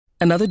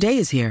Another day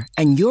is here,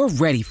 and you're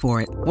ready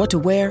for it. What to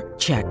wear?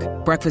 Check.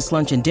 Breakfast,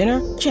 lunch, and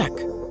dinner? Check.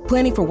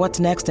 Planning for what's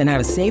next and how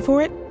to save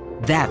for it?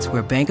 That's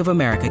where Bank of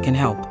America can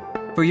help.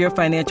 For your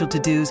financial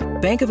to-dos,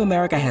 Bank of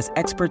America has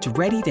experts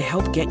ready to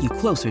help get you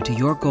closer to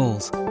your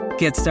goals.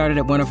 Get started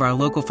at one of our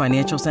local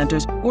financial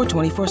centers or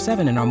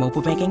 24/7 in our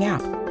mobile banking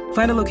app.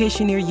 Find a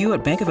location near you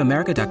at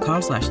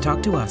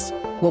bankofamerica.com/talktous.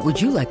 What would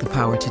you like the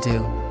power to do?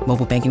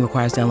 Mobile banking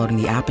requires downloading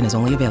the app and is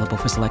only available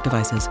for select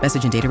devices.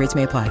 Message and data rates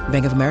may apply.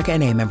 Bank of America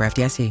N.A., member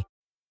FDIC.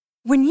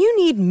 When you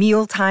need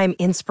mealtime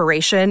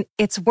inspiration,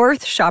 it's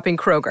worth shopping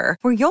Kroger,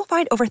 where you'll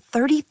find over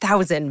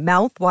 30,000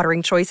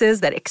 mouth-watering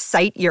choices that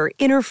excite your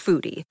inner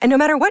foodie. And no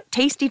matter what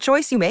tasty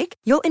choice you make,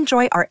 you'll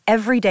enjoy our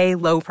everyday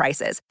low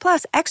prices,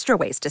 plus extra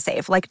ways to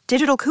save, like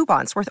digital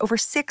coupons worth over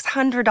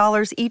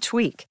 $600 each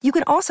week. You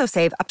can also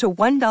save up to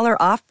 $1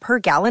 off per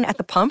gallon at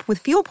the pump with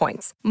fuel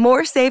points.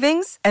 More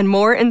savings and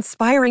more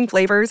inspiring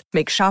flavors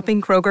make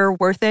shopping Kroger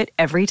worth it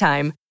every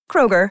time.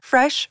 Kroger,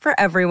 fresh for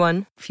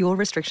everyone. Fuel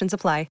restrictions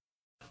apply.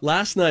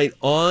 Last night,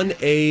 on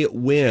a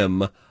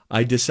whim,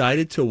 I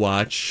decided to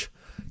watch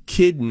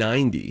Kid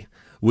 90,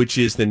 which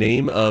is the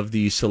name of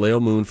the Soleil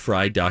Moon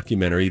Frye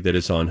documentary that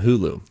is on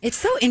Hulu. It's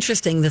so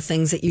interesting, the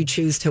things that you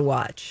choose to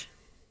watch.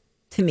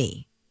 To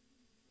me.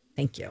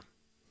 Thank you.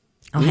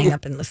 I'll hang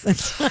up and listen.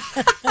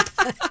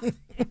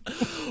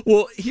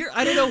 Well, here,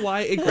 I don't know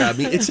why it grabbed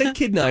me. It said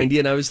Kid 90,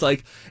 and I was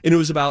like, and it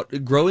was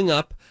about growing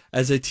up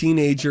as a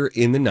teenager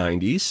in the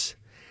 90s.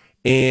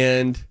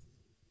 And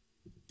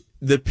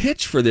the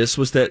pitch for this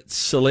was that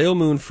Soleil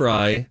Moon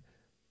Frye,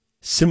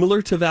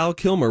 similar to Val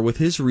Kilmer with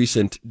his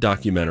recent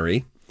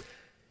documentary,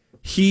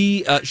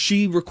 she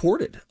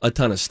recorded a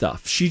ton of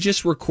stuff. She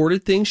just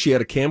recorded things. She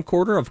had a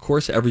camcorder. Of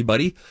course,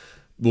 everybody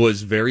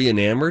was very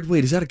enamored.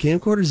 Wait, is that a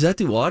camcorder? Does that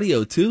do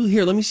audio too?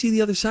 Here, let me see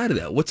the other side of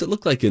that. What's it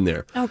look like in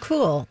there? Oh,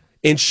 cool.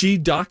 And she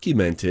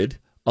documented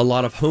a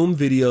lot of home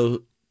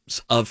videos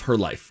of her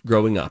life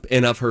growing up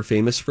and of her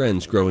famous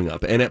friends growing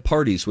up and at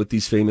parties with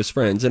these famous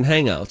friends and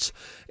hangouts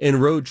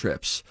and road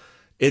trips,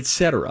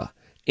 etc.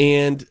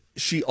 And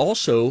she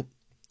also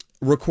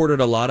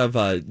recorded a lot of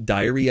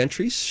diary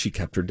entries. She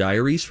kept her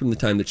diaries from the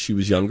time that she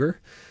was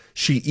younger.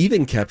 She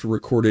even kept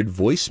recorded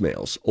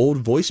voicemails,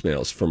 old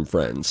voicemails from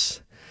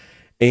friends.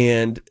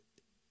 And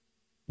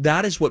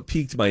that is what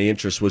piqued my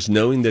interest, was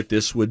knowing that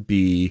this would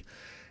be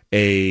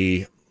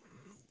a,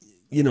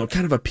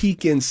 kind of a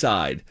peek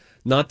inside.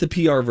 Not the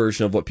PR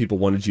version of what people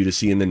wanted you to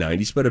see in the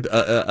 90s, but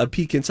a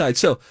peek inside.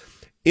 So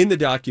in the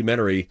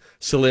documentary,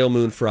 Soleil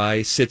Moon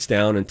Frye sits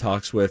down and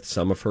talks with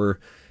some of her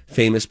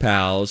famous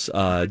pals,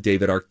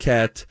 David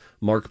Arquette,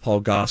 Mark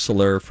Paul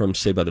Gosselaar from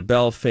Saved by the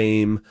Bell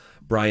fame,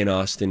 Brian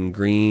Austin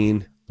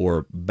Green,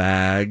 or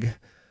Bag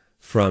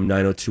from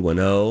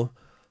 90210,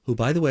 who,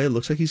 by the way,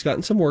 looks like he's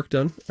gotten some work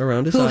done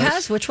around his eyes. Who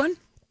has? Which one?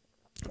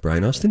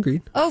 Brian Austin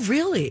Green. Oh,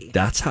 really?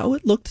 That's how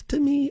it looked to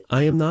me.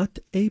 I am not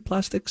a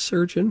plastic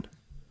surgeon.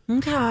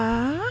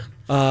 Okay.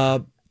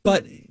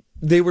 But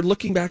they were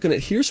looking back on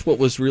it. Here's what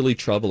was really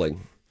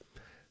troubling.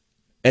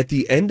 At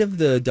the end of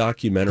the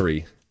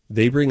documentary,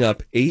 they bring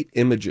up 8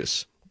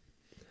 images,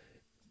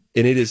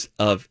 and it is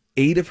of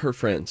 8 of her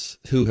friends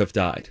who have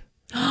died.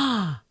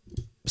 A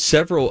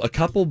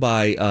couple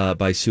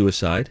by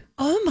suicide.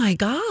 Oh my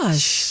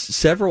gosh.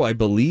 Several, I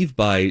believe,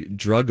 by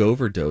drug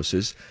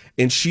overdoses.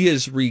 And she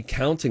is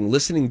recounting,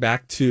 listening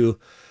back to,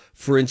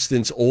 for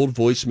instance, old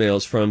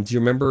voicemails from, do you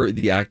remember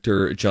the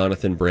actor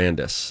Jonathan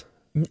Brandis?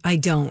 I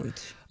don't.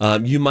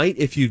 You might,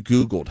 if you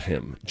Googled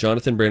him.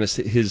 Jonathan Brandis,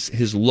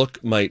 his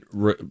look might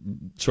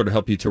sort of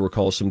help you to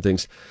recall some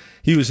things.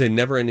 He was in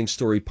Neverending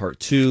Story Part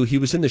 2. He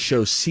was in the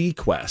show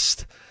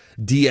Sequest,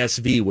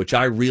 DSV, which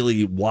I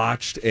really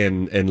watched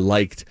and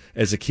liked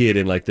as a kid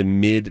in like the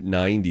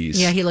mid-90s.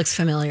 Yeah, he looks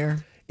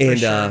familiar. And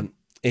sure.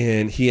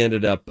 And he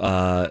ended up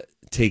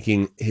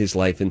taking his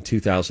life in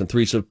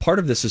 2003. So part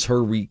of this is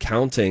her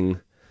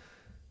recounting,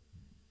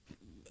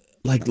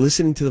 like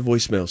listening to the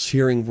voicemails,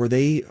 hearing, were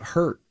they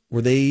hurt?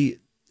 Were they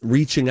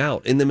reaching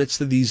out in the midst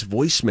of these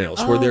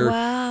voicemails? Were there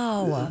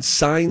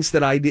signs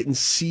that I didn't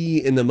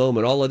see in the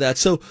moment? All of that.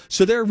 So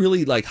there are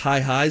really like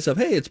highs of,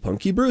 hey, it's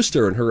Punky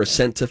Brewster and her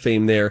ascent to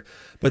fame there.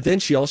 But then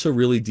she also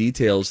really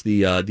details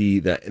the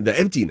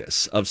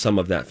emptiness of some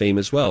of that fame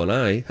as well. And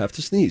I have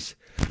to sneeze.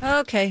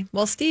 Okay.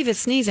 Well, Steve is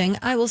sneezing.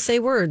 I will say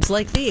words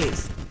like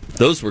these.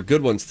 Those were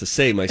good ones to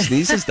say. My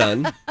sneeze is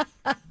done.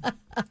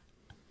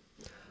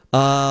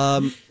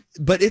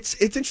 But it's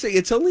interesting.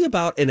 It's only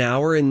about an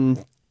hour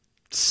and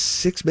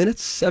 6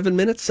 minutes, 7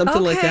 minutes,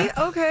 something like that.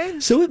 Okay.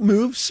 So it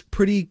moves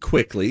pretty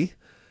quickly.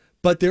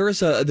 But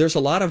there's a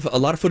lot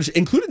of footage,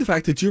 including the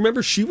fact that, do you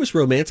remember she was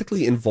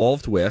romantically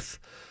involved with,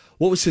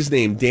 what was his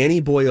name?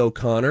 Danny Boy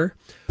O'Connor,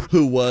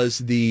 who was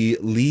the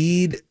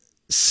lead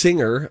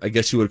singer, I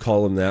guess you would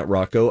call him that,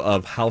 Rocco,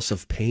 of House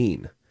of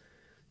Pain.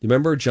 You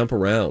remember Jump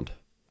Around?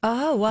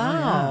 Oh,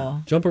 wow.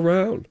 Yeah. Jump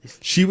Around.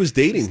 She was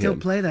dating Still him.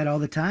 play that all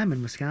the time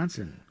in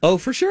Wisconsin. Oh,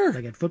 for sure.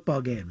 Like at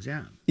football games,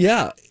 yeah.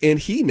 Yeah, and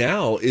he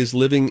now is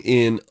living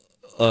in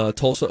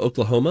Tulsa,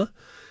 Oklahoma,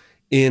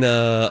 in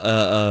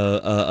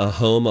a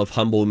home of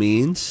humble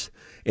means,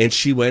 And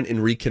she went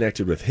and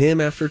reconnected with him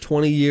after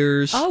 20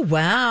 years. Oh,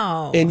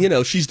 wow.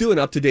 And, she's doing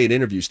up-to-date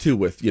interviews, too,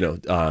 with,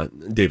 David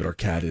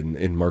Arquette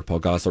and Mark Paul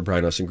Gosselaar,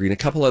 Brian Austin Green, a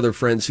couple other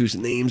friends whose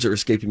names are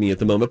escaping me at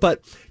the moment.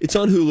 But it's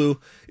on Hulu.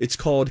 It's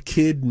called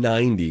Kid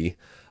 90.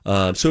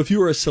 So if you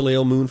were a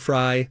Soleil Moon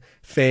Frye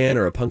fan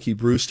or a Punky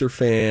Brewster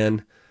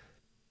fan,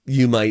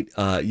 you might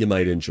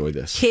enjoy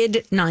this.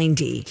 Kid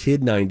 90.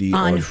 Kid 90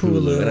 on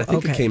Hulu. And I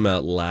think it came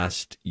out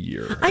last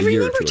year. I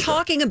remember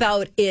talking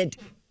about it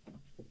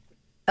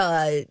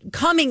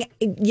coming,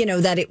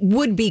 that it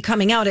would be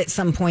coming out at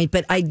some point,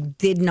 but I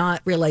did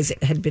not realize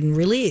it had been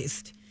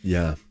released.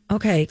 Yeah.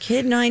 Okay,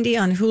 Kid 90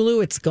 on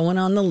Hulu. It's going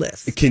on the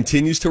list. It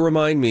continues to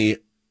remind me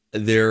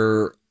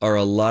there are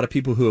a lot of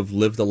people who have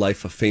lived the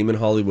life of fame in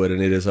Hollywood,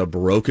 and it is a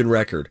broken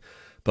record.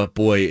 But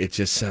boy, it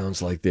just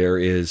sounds like there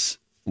is,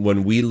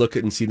 when we look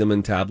at and see them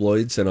in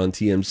tabloids and on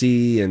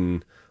TMZ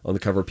and on the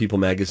cover of People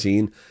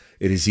magazine,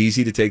 it is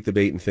easy to take the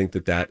bait and think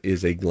that that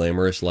is a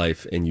glamorous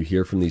life. And you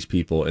hear from these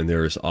people, and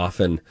there is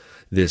often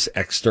this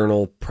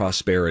external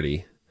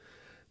prosperity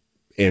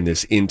and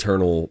this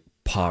internal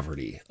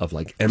poverty of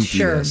like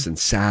emptiness and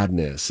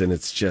sadness. And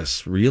it's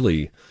just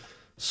really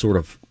sort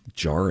of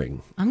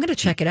jarring. I'm going to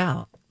check it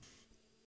out.